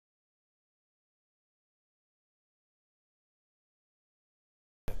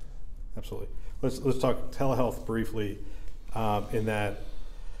Absolutely. Let's talk telehealth briefly. In that,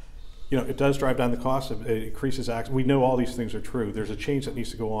 it does drive down the cost. It increases access. We know all these things are true. There's a change that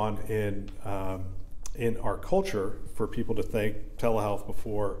needs to go on in our culture for people to think telehealth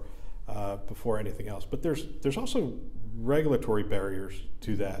before anything else. But there's also regulatory barriers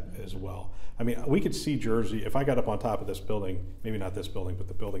to that as well. I mean, we could see Jersey. If I got up on top of this building, maybe not this building, but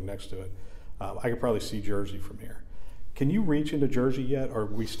the building next to it, I could probably see Jersey from here. Can you reach into Jersey yet, or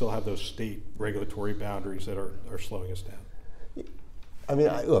we still have those state regulatory boundaries that are slowing us down? I mean,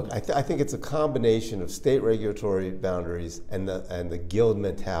 I think it's a combination of state regulatory boundaries and the guild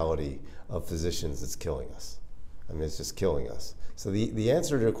mentality of physicians that's killing us. I mean, it's just killing us. So the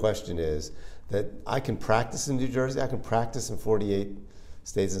answer to your question is that I can practice in New Jersey, I can practice in 48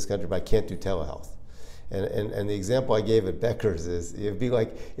 states in this country, but I can't do telehealth. And the example I gave at Becker's is, it'd be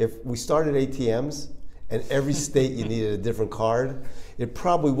like if we started ATMs and every state you needed a different card, it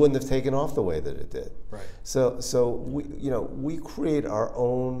probably wouldn't have taken off the way that it did. Right. So we create our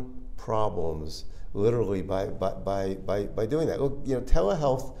own problems literally by doing that. Look,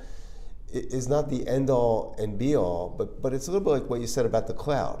 telehealth is not the end all and be all, but it's a little bit like what you said about the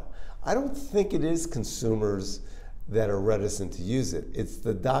cloud. I don't think it is consumers that are reticent to use it. It's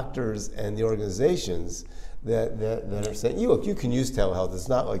the doctors and the organizations that are saying, look, you can use telehealth. It's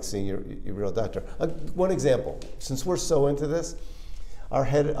not like seeing your real doctor. One example, since we're so into this, our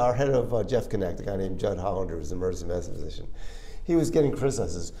head of Jeff Connect, a guy named Judd Hollander, who's an emergency medicine physician, he was getting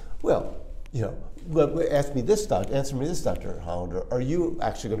criticized as, answer me this, Dr. Hollander, are you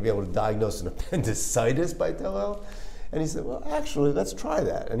actually going to be able to diagnose an appendicitis by telehealth? And he said, well, actually, let's try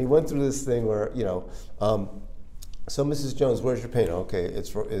that. And he went through this thing where, so Mrs. Jones, where's your pain? Okay,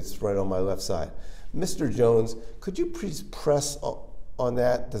 it's right on my left side. Mr. Jones, could you please press on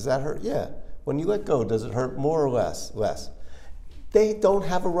that? Does that hurt? Yeah. When you let go, does it hurt more or less? Less. They don't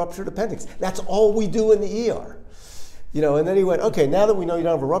have a ruptured appendix. That's all we do in the ER. And then he went, okay, now that we know you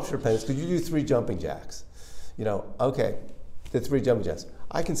don't have a ruptured appendix, could you do 3 jumping jacks? Okay, did 3 jumping jacks.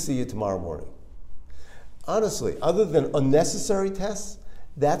 I can see you tomorrow morning. Honestly, other than unnecessary tests,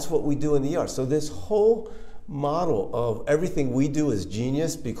 that's what we do in the ER. So this whole model of everything we do is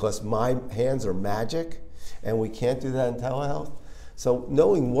genius because my hands are magic and we can't do that in telehealth. So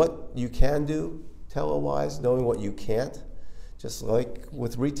knowing what you can do tele-wise, knowing what you can't, just like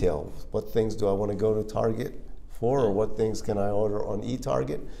with retail, what things do I want to go to Target for or what things can I order on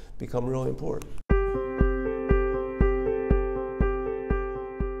eTarget become really important.